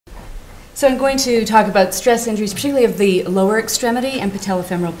So I'm going to talk about stress injuries, particularly of the lower extremity and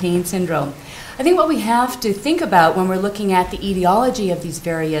patellofemoral pain syndrome. I think what we have to think about when we're looking at the etiology of these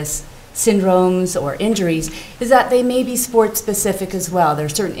various syndromes or injuries is that they may be sport specific as well. There are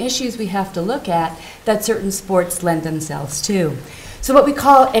certain issues we have to look at that certain sports lend themselves to. So what we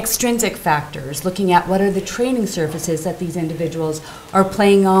call extrinsic factors, looking at what are the training surfaces that these individuals are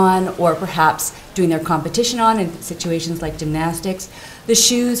playing on or perhaps doing their competition on in situations like gymnastics. The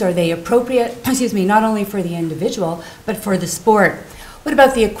shoes, are they appropriate, not only for the individual, but for the sport? What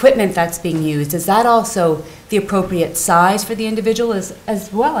about the equipment that's being used? Is that also the appropriate size for the individual as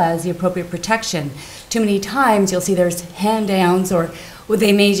well as the appropriate protection? Too many times you'll see there's hand-downs or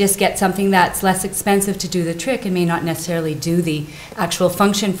they may just get something that's less expensive to do the trick and may not necessarily do the actual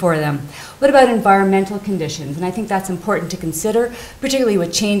function for them. What about environmental conditions? And I think that's important to consider, particularly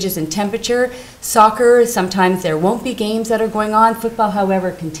with changes in temperature. Soccer, sometimes there won't be games that are going on. Football,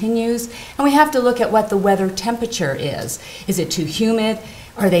 however, continues. And we have to look at what the weather temperature is. Is it too humid?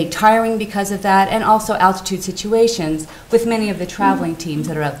 Are they tiring because of that? And also altitude situations with many of the traveling teams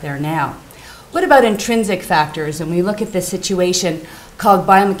that are out there now. What about intrinsic factors? And we look at this situation called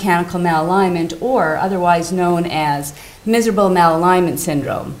biomechanical malalignment, or otherwise known as miserable malalignment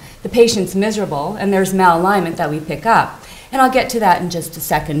syndrome. The patient's miserable, and there's malalignment that we pick up. And I'll get to that in just a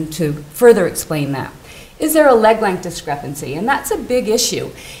second to further explain that. Is there a leg length discrepancy? And that's a big issue.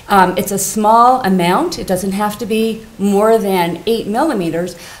 It's a small amount. It doesn't have to be more than 8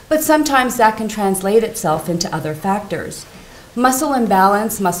 millimeters, but sometimes that can translate itself into other factors. Muscle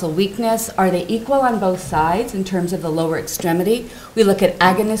imbalance, muscle weakness, are they equal on both sides in terms of the lower extremity? We look at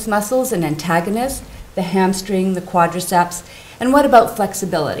agonist muscles and antagonists, the hamstring, the quadriceps. And what about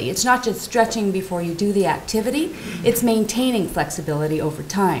flexibility? It's not just stretching before you do the activity, it's maintaining flexibility over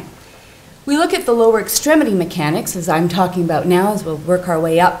time. We look at the lower extremity mechanics, as I'm talking about now, as we'll work our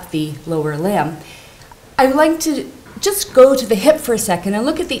way up the lower limb. I'd like to just go to the hip for a second and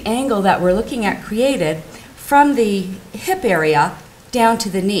look at the angle that we're looking at created from the hip area down to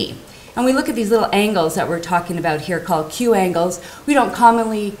the knee. And we look at these little angles that we're talking about here called Q angles. We don't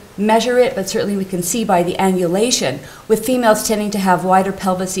commonly measure it, but certainly we can see by the angulation, with females tending to have wider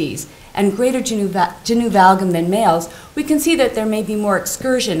pelvises and greater genu valgum than males, we can see that there may be more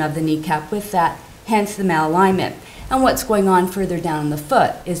excursion of the kneecap with that, hence the malalignment. And what's going on further down the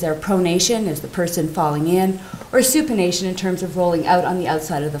foot? Is there pronation? Is the person falling in? Or supination in terms of rolling out on the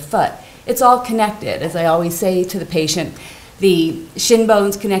outside of the foot? It's all connected. As I always say to the patient, the shin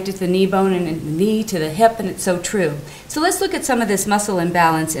bone's connected to the knee bone and the knee to the hip, and it's so true. So let's look at some of this muscle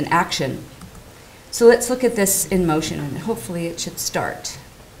imbalance in action. So let's look at this in motion, and hopefully it should start.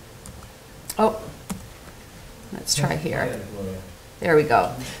 Oh, let's try here. There we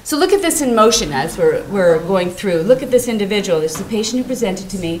go. So look at this in motion as we're going through. Look at this individual. This is a patient who presented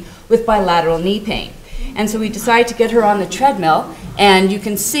to me with bilateral knee pain. And so we decided to get her on the treadmill, and you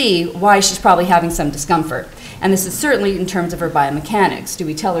can see why she's probably having some discomfort. And this is certainly in terms of her biomechanics. Do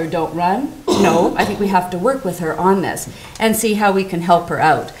we tell her don't run? No, I think we have to work with her on this and see how we can help her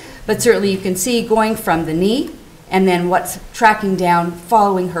out. But certainly you can see going from the knee and then what's tracking down,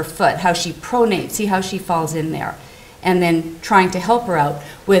 following her foot, how she pronates, see how she falls in there. And then trying to help her out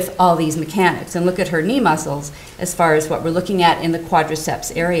with all these mechanics. And look at her knee muscles as far as what we're looking at in the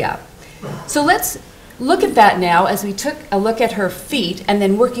quadriceps area. So let's look at that now as we took a look at her feet and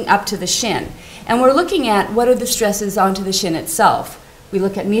then working up to the shin. And we're looking at what are the stresses onto the shin itself. We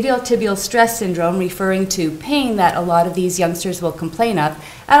look at medial tibial stress syndrome, referring to pain that a lot of these youngsters will complain of,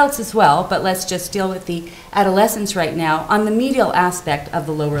 adults as well, but let's just deal with the adolescents right now on the medial aspect of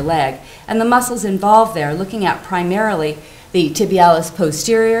the lower leg. And the muscles involved there, looking at primarily the tibialis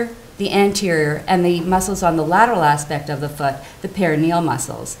posterior, the anterior, and the muscles on the lateral aspect of the foot, the peroneal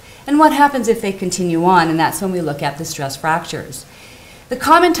muscles. And what happens if they continue on? And that's when we look at the stress fractures. The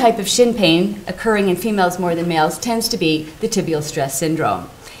common type of shin pain occurring in females more than males tends to be the tibial stress syndrome.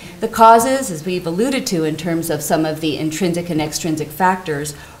 The causes, as we've alluded to in terms of some of the intrinsic and extrinsic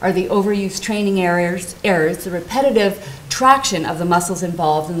factors, are the overuse training errors, the repetitive traction of the muscles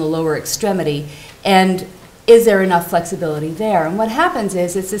involved in the lower extremity, and is there enough flexibility there? And what happens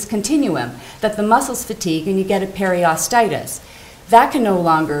is it's this continuum that the muscles fatigue and you get a periostitis. That can no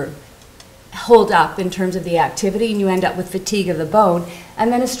longer hold up in terms of the activity and you end up with fatigue of the bone,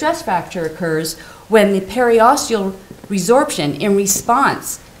 and then a stress fracture occurs when the periosteal resorption in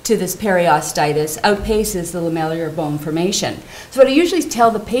response to this periostitis outpaces the lamellar bone formation. So what I usually tell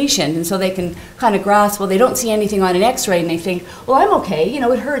the patient, and so they can kind of grasp, well, they don't see anything on an x-ray and they think, well, I'm okay, you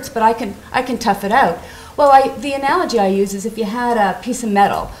know, it hurts, but I can tough it out. Well, the analogy I use is if you had a piece of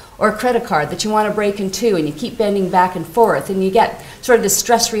metal or a credit card that you want to break in two, and you keep bending back and forth, and you get sort of the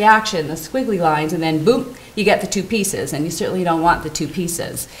stress reaction, the squiggly lines, and then boom, you get the two pieces, and you certainly don't want the two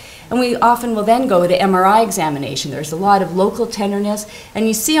pieces. And we often will then go to MRI examination. There's a lot of local tenderness, and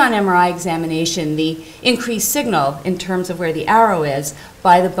you see on MRI examination the increased signal in terms of where the arrow is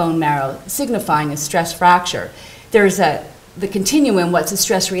by the bone marrow, signifying a stress fracture. There's the continuum, what's a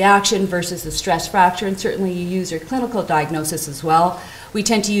stress reaction versus a stress fracture, and certainly you use your clinical diagnosis as well. We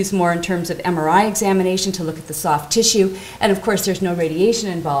tend to use more in terms of MRI examination to look at the soft tissue, and of course there's no radiation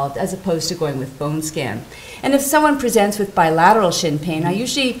involved as opposed to going with bone scan. And if someone presents with bilateral shin pain, I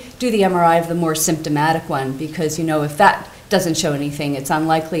usually do the MRI of the more symptomatic one because, you know, if that doesn't show anything, it's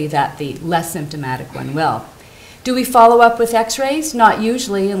unlikely that the less symptomatic one will. Do we follow up with x-rays? Not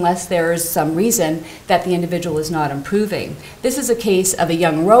usually, unless there is some reason that the individual is not improving. This is a case of a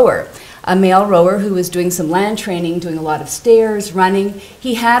young rower, a male rower who was doing some land training, doing a lot of stairs, running.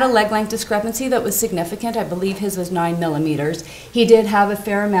 He had a leg length discrepancy that was significant. I believe his was 9 millimeters. He did have a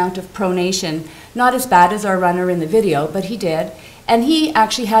fair amount of pronation, not as bad as our runner in the video, but he did. And he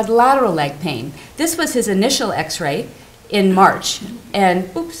actually had lateral leg pain. This was his initial x-ray in March, and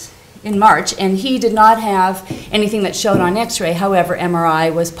and he did not have anything that showed on x-ray. However,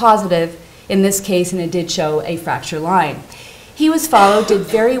 MRI was positive in this case, and it did show a fracture line. He was followed, did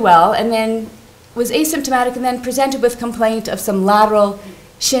very well, and then was asymptomatic, and then presented with complaint of some lateral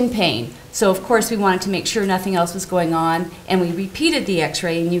shin pain. So of course we wanted to make sure nothing else was going on, and we repeated the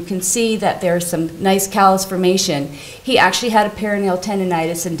x-ray, and you can see that there's some nice callus formation. He actually had a perineal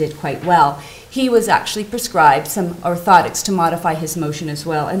tendinitis and did quite well. He was actually prescribed some orthotics to modify his motion as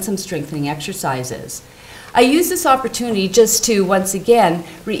well, and some strengthening exercises. I use this opportunity just to once again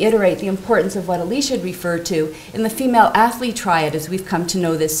reiterate the importance of what Alicia had referred to in the female athlete triad as we've come to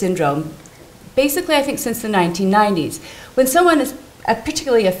know this syndrome, basically I think since the 1990s. When someone is,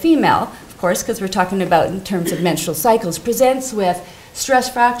 particularly a female, of course, because we're talking about in terms of menstrual cycles, presents with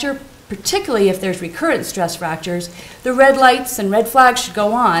stress fracture, particularly if there's recurrent stress fractures, the red lights and red flags should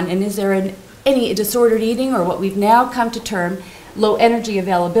go on. And is there any disordered eating, or what we've now come to term low energy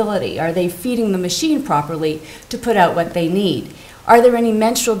availability? Are they feeding the machine properly to put out what they need? Are there any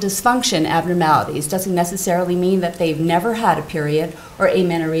menstrual dysfunction abnormalities? Doesn't necessarily mean that they've never had a period or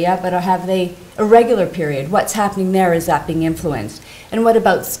amenorrhea, but have they a regular period? What's happening there? Is that being influenced? And what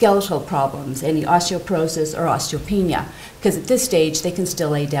about skeletal problems, any osteoporosis or osteopenia? Because at this stage, they can still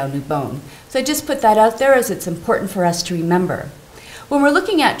lay down new bone. So I just put that out there as it's important for us to remember. When we're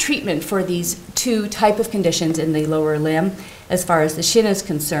looking at treatment for these two type of conditions in the lower limb, as far as the shin is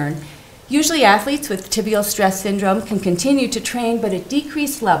concerned, usually athletes with tibial stress syndrome can continue to train, but at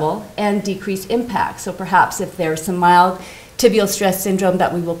decreased level and decreased impact. So perhaps if there's some mild tibial stress syndrome,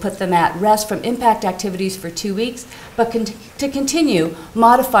 that we will put them at rest from impact activities for 2 weeks, but to continue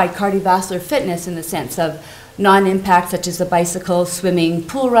modified cardiovascular fitness in the sense of non-impact, such as the bicycle, swimming,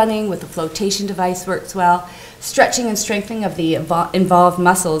 pool running with a flotation device works well, stretching and strengthening of the involved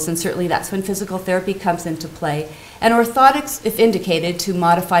muscles, and certainly that's when physical therapy comes into play, and orthotics, if indicated, to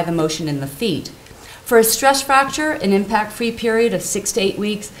modify the motion in the feet. For a stress fracture, an impact-free period of 6 to 8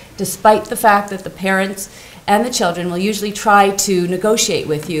 weeks, despite the fact that the parents and the children will usually try to negotiate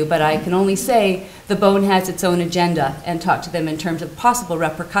with you, but I can only say the bone has its own agenda, and talk to them in terms of possible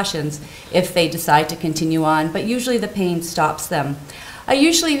repercussions if they decide to continue on, but usually the pain stops them. I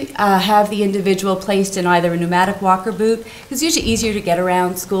usually have the individual placed in either a pneumatic walker boot. It's usually easier to get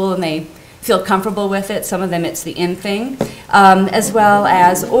around school and they feel comfortable with it. Some of them it's the in thing, as well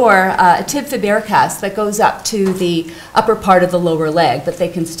as, or a tib fib air cast that goes up to the upper part of the lower leg, but they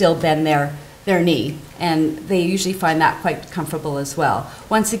can still bend their knee, and they usually find that quite comfortable as well.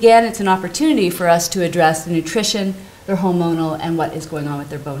 Once again, it's an opportunity for us to address the nutrition, their hormonal, and what is going on with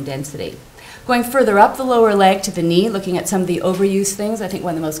their bone density. Going further up the lower leg to the knee, looking at some of the overuse things, I think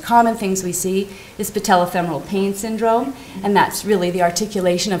one of the most common things we see is patellofemoral pain syndrome, and that's really the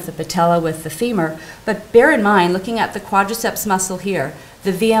articulation of the patella with the femur. But bear in mind, looking at the quadriceps muscle here,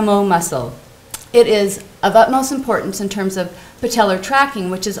 the VMO muscle, it is of utmost importance in terms of patellar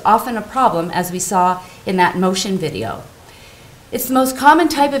tracking, which is often a problem, as we saw in that motion video. It's the most common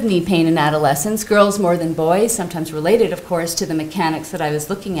type of knee pain in adolescents, girls more than boys, sometimes related, of course, to the mechanics that I was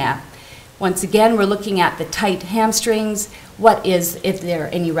looking at. Once again, we're looking at the tight hamstrings. What is, if there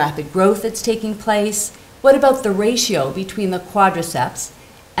any rapid growth that's taking place? What about the ratio between the quadriceps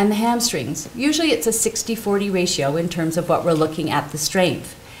and the hamstrings? Usually it's a 60-40 ratio in terms of what we're looking at the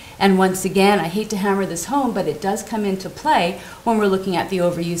strength. And once again, I hate to hammer this home, but it does come into play when we're looking at the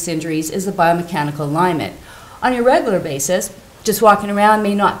overuse injuries, is the biomechanical alignment. On a regular basis, just walking around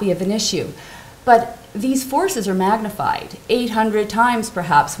may not be of an issue. But these forces are magnified 800 times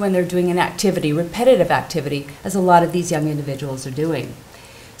perhaps when they're doing an activity, repetitive activity, as a lot of these young individuals are doing.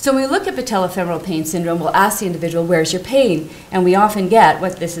 So when we look at patellofemoral pain syndrome, we'll ask the individual, where's your pain? And we often get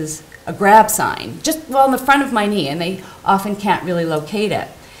what this is a grab sign, just well in the front of my knee, and they often can't really locate it.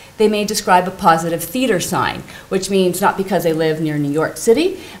 They may describe a positive theater sign, which means not because they live near New York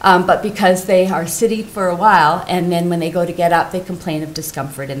City, but because they are sitting for a while, and then when they go to get up, they complain of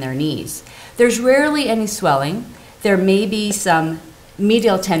discomfort in their knees. There's rarely any swelling. There may be some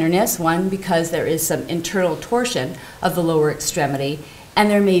medial tenderness, one because there is some internal torsion of the lower extremity,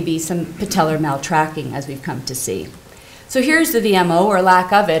 and there may be some patellar maltracking, as we've come to see. So here's the VMO, or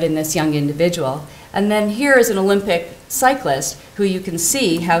lack of it, in this young individual. And then here is an Olympic cyclist who you can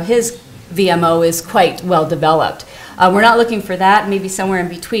see how his VMO is quite well developed. We're not looking for that, maybe somewhere in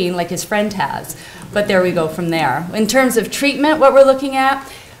between like his friend has, but there we go from there. In terms of treatment, what we're looking at,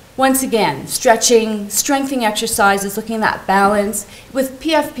 once again, stretching, strengthening exercises, looking at that balance. With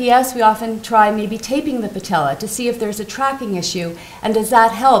PFPS, we often try maybe taping the patella to see if there's a tracking issue, and does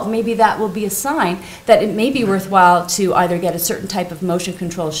that help? Maybe that will be a sign that it may be worthwhile to either get a certain type of motion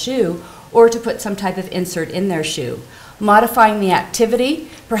control shoe or to put some type of insert in their shoe. Modifying the activity,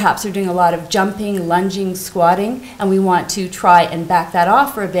 perhaps they're doing a lot of jumping, lunging, squatting, and we want to try and back that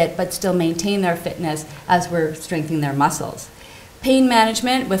off for a bit, but still maintain their fitness as we're strengthening their muscles. Pain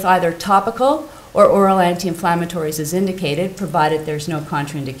management with either topical or oral anti-inflammatories is indicated, provided there's no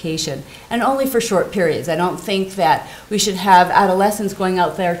contraindication, and only for short periods. I don't think that we should have adolescents going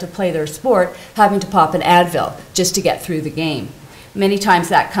out there to play their sport having to pop an Advil just to get through the game. Many times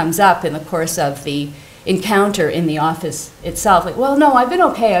that comes up in the course of the encounter in the office itself, like, well, no, I've been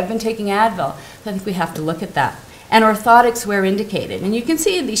okay, I've been taking Advil. So I think we have to look at that. And orthotics where indicated. And you can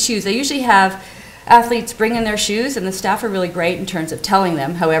see in these shoes, they usually have athletes bring in their shoes, and the staff are really great in terms of telling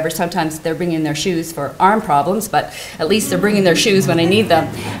them. However, sometimes they're bringing their shoes for arm problems, but at least they're bringing their shoes when I need them.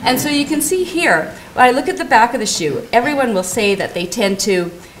 And so you can see here, when I look at the back of the shoe, everyone will say that they tend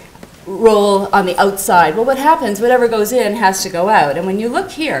to roll on the outside. Well, what happens, whatever goes in has to go out. And when you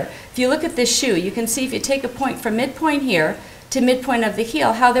look here, if you look at this shoe, you can see if you take a point from midpoint here to midpoint of the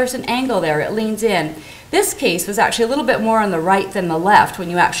heel, how there's an angle there, it leans in. This case was actually a little bit more on the right than the left when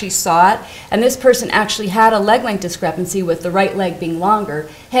you actually saw it, and this person actually had a leg length discrepancy with the right leg being longer,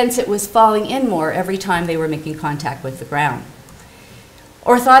 hence it was falling in more every time they were making contact with the ground.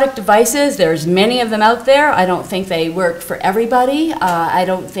 Orthotic devices, there's many of them out there. I don't think they work for everybody. I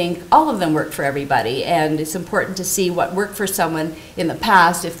don't think all of them work for everybody, and it's important to see what worked for someone in the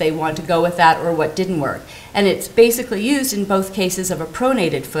past if they want to go with that or what didn't work. And it's basically used in both cases of a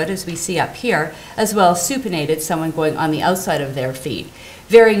pronated foot, as we see up here, as well as supinated, someone going on the outside of their feet.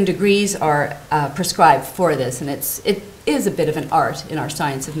 Varying degrees are prescribed for this, and it is a bit of an art in our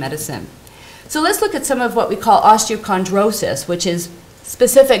science of medicine. So let's look at some of what we call osteochondrosis, which is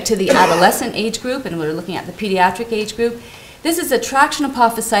specific to the adolescent age group, and we're looking at the pediatric age group. This is a traction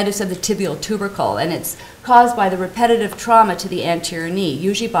apophysitis of the tibial tubercle, and it's caused by the repetitive trauma to the anterior knee,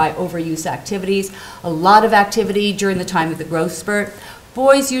 usually by overuse activities, a lot of activity during the time of the growth spurt.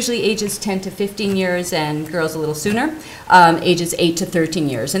 Boys usually ages 10 to 15 years, and girls a little sooner, ages 8 to 13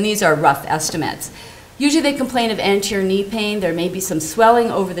 years, and these are rough estimates. Usually they complain of anterior knee pain. There may be some swelling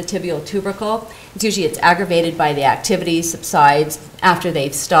over the tibial tubercle. It's aggravated by the activity, subsides after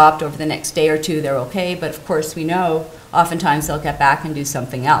they've stopped. Over the next day or two, they're okay, but of course we know oftentimes they'll get back and do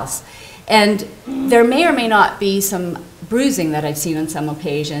something else. And there may or may not be some bruising that I've seen on some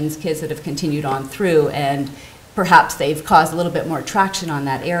occasions, kids that have continued on through, and perhaps they've caused a little bit more traction on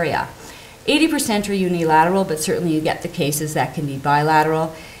that area. 80% are unilateral, but certainly you get the cases that can be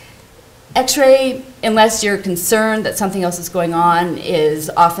bilateral. X-ray, unless you're concerned that something else is going on, is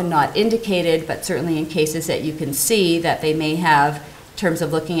often not indicated, but certainly in cases that you can see that they may have, in terms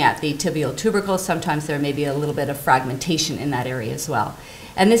of looking at the tibial tubercle, sometimes there may be a little bit of fragmentation in that area as well.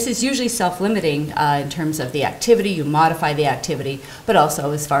 And this is usually self-limiting in terms of the activity. You modify the activity, but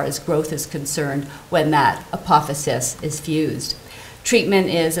also as far as growth is concerned when that apophysis is fused. Treatment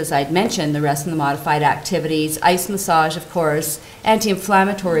is, as I'd mentioned, the rest of the modified activities, ice massage, of course,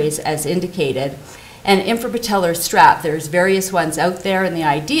 anti-inflammatories as indicated, and infrapatellar strap. There's various ones out there, and the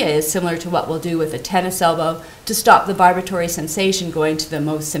idea is similar to what we'll do with a tennis elbow to stop the vibratory sensation going to the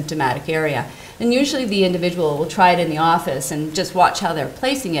most symptomatic area. And usually the individual will try it in the office and just watch how they're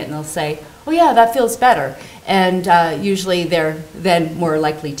placing it, and they'll say, oh yeah, that feels better. And usually they're then more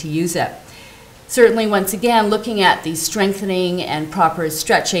likely to use it. Certainly, once again, looking at the strengthening and proper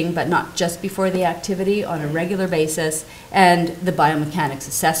stretching, but not just before the activity, on a regular basis, and the biomechanics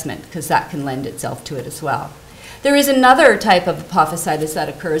assessment, because that can lend itself to it as well. There is another type of apophysitis that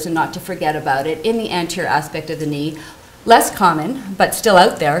occurs, and not to forget about it, in the anterior aspect of the knee, less common, but still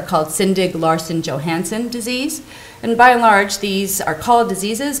out there, called Sinding-Larsen-Johansson disease. And by and large, these are called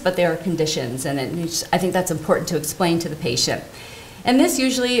diseases, but they are conditions, and I think that's important to explain to the patient. And this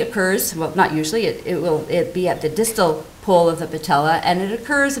usually occurs, well, not usually, it will be at the distal pole of the patella, and it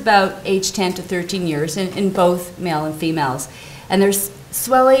occurs about age 10 to 13 years in both male and females. And there's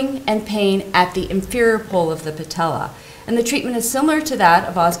swelling and pain at the inferior pole of the patella. And the treatment is similar to that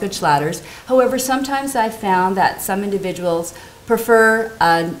of Osgood-Schlatter's. However, sometimes I've found that some individuals prefer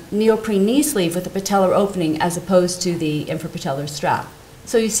a neoprene knee sleeve with a patellar opening as opposed to the infrapatellar strap.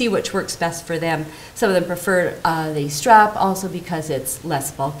 So you see which works best for them. Some of them prefer the strap also because it's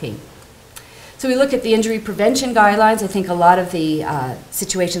less bulky. So we look at the injury prevention guidelines. I think a lot of the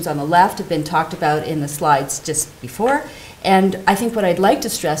situations on the left have been talked about in the slides just before. And I think what I'd like to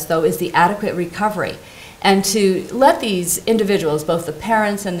stress, though, is the adequate recovery. And to let these individuals, both the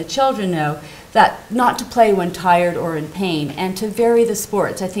parents and the children, know that not to play when tired or in pain, and to vary the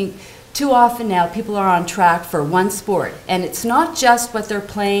sports. I think too often now people are on track for one sport, and it's not just what they're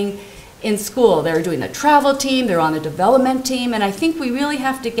playing in school. They're doing the travel team, they're on the development team, and I think we really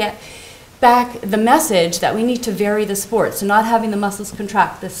have to get back the message that we need to vary the sports, so not having the muscles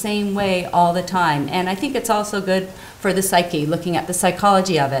contract the same way all the time. And I think it's also good for the psyche, looking at the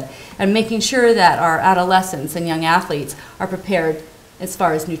psychology of it, and making sure that our adolescents and young athletes are prepared as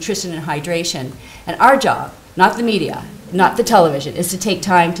far as nutrition and hydration. And our job, not the media, not the television, is to take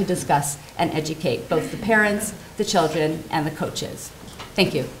time to discuss and educate both the parents, the children, and the coaches.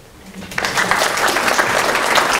 Thank you.